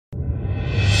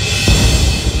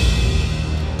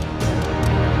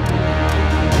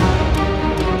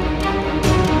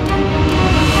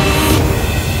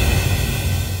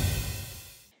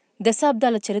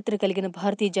దశాబ్దాల చరిత్ర కలిగిన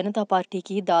భారతీయ జనతా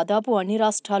పార్టీకి దాదాపు అన్ని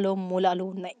రాష్ట్రాల్లో మూలాలు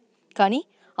ఉన్నాయి. కానీ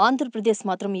ఆంధ్రప్రదేశ్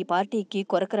మాత్రం ఈ పార్టీకి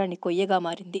కొరకరాని కొయ్యగా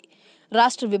మారింది.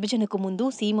 రాష్ట్ర విభజనకు ముందు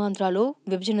సీమాంధ్రలో,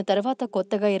 విభజన తర్వాత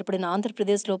కొత్తగా ఏర్పడిన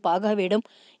ఆంధ్రప్రదేశ్లో పాగా వేయడం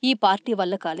ఈ పార్టీ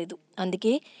వల్ల కాలేదు.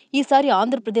 అందుకే ఈసారి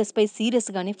ఆంధ్రప్రదేశ్పై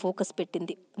సీరియస్గానే ఫోకస్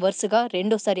పెట్టింది. వరుసగా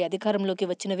రెండోసారి అధికారంలోకి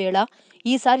వచ్చిన వేళ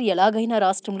ఈసారి ఎలాగైనా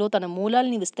రాష్ట్రంలో తన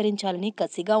మూలాల్ని విస్తరించాలని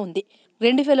కసిగా ఉంది.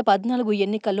 2014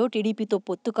 ఎన్నికల్లో టీడీపీతో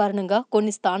పొత్తు కారణంగా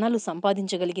కొన్ని స్థానాలు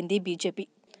సంపాదించగలిగింది బీజేపీ.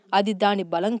 అది దాని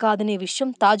బలం కాదనే విషయం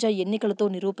తాజా ఎన్నికలతో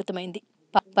నిరూపితమైంది.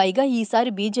 పైగా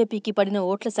ఈసారి బీజేపీకి పడిన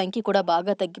ఓట్ల సంఖ్య కూడా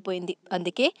బాగా తగ్గిపోయింది.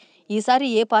 అందుకే ఈసారి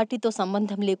ఏ పార్టీతో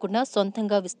సంబంధం లేకుండా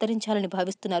సొంతంగా విస్తరించాలని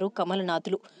భావిస్తున్నారు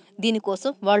కమలనాథులు.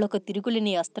 దీనికోసం వాళ్ళొక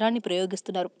తిరుగులేని అస్త్రాన్ని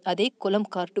ప్రయోగిస్తున్నారు. అదే కులం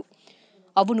కార్డు.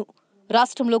 అవును,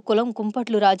 రాష్ట్రంలో కులం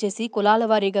కుంపట్లు రాజేసి కులాల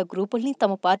వారీగా గ్రూపుల్ని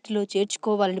తమ పార్టీలో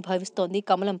చేర్చుకోవాలని భావిస్తోంది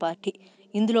కమలం పార్టీ.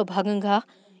 ఇందులో భాగంగా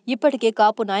ఇప్పటికే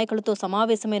కాపు నాయకులతో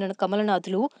సమావేశమైన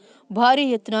కమలనాథులు భారీ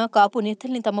ఎత్తున కాపు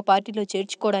నేతల్ని తమ పార్టీలో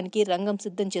చేర్చుకోవడానికి రంగం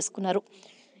సిద్ధం చేసుకున్నారు.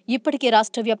 ఇప్పటికే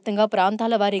రాష్ట్ర వ్యాప్తంగా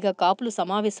ప్రాంతాల వారీగా కాపులు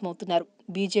సమావేశమవుతున్నారు.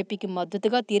 బీజేపీకి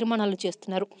మద్దతుగా తీర్మానాలు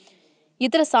చేస్తున్నారు.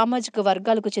 ఇతర సామాజిక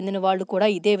వర్గాలకు చెందిన వాళ్లు కూడా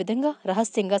ఇదే విధంగా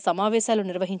రహస్యంగా సమావేశాలు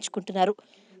నిర్వహించుకుంటున్నారు.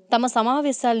 తమ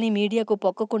సమావేశాల్ని మీడియాకు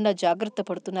పొక్కకుండా జాగ్రత్త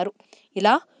పడుతున్నారు.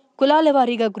 ఇలా కులాల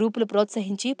వారీగా గ్రూపులు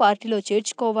ప్రోత్సహించి పార్టీలో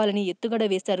చేర్చుకోవాలని ఎత్తుగడ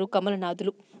వేశారు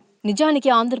కమలనాథులు. నిజానికి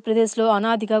ఆంధ్రప్రదేశ్లో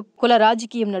అనాదిగా కుల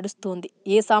రాజకీయం నడుస్తోంది.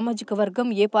 ఏ సామాజిక వర్గం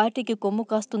ఏ పార్టీకి కొమ్ము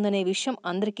కాస్తుందనే విషయం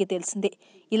అందరికీ తెలిసిందే.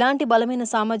 ఇలాంటి బలమైన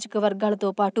సామాజిక వర్గాలతో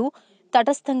పాటు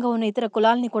తటస్థంగా ఉన్న ఇతర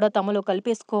కులాల్ని కూడా తమలో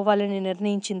కలిపేసుకోవాలని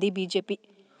నిర్ణయించింది బీజేపీ.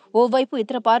 ఓవైపు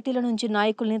ఇతర పార్టీల నుంచి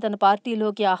నాయకుల్ని తన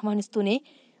పార్టీలోకి ఆహ్వానిస్తూనే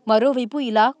మరోవైపు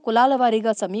ఇలా కులాల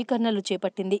వారీగా సమీకరణలు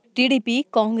చేపట్టింది. టీడీపీ,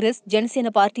 కాంగ్రెస్, జనసేన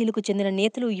పార్టీలకు చెందిన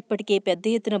నేతలు ఇప్పటికే పెద్ద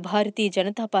ఎత్తున భారతీయ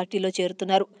జనతా పార్టీలో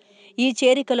చేరుతున్నారు. ఈ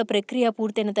చేరికల ప్రక్రియ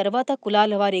పూర్తయిన తర్వాత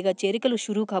కులాల వారీగా చేరికలు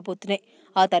షురూ కాబోతున్నాయి.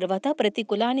 ఆ తర్వాత ప్రతి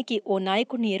కులానికి ఓ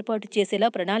నాయకుడిని ఏర్పాటు చేసేలా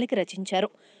ప్రణాళిక రచించారు.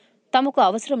 తమకు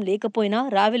అవసరం లేకపోయినా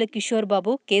రావెల కిషోర్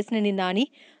బాబు, కేశినేని నాని,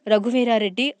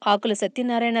 రఘువీరారెడ్డి, ఆకుల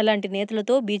సత్యనారాయణ లాంటి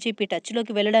నేతలతో బీజేపీ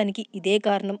టచ్లోకి వెళ్లడానికి ఇదే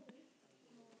కారణం.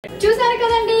 చూసారు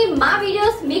కదండి, మా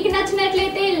వీడియోస్ మీకు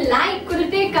నచ్చినట్లయితే లైక్,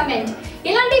 కుదిరితే కమెంట్.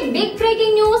 ఇలాంటి big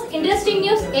breaking news, interesting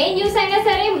news, ఏ న్యూస్ అయినా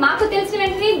సరే మాకు తెలిసిన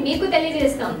వెంటనే మీకు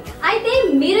తెలియజేస్తాం. అయితే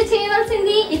మీరు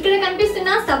చేయవలసింది ఇక్కడ కనిపిస్తున్న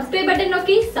సబ్స్క్రైబ్ బటన్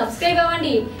నొక్కి సబ్స్క్రైబ్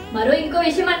అవ్వండి. ఇంకో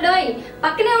విషయం అండోయ్,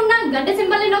 పక్కనే ఉన్న గంట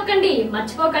సింబల్ ని నొక్కండి,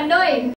 మర్చిపోకండోయ్.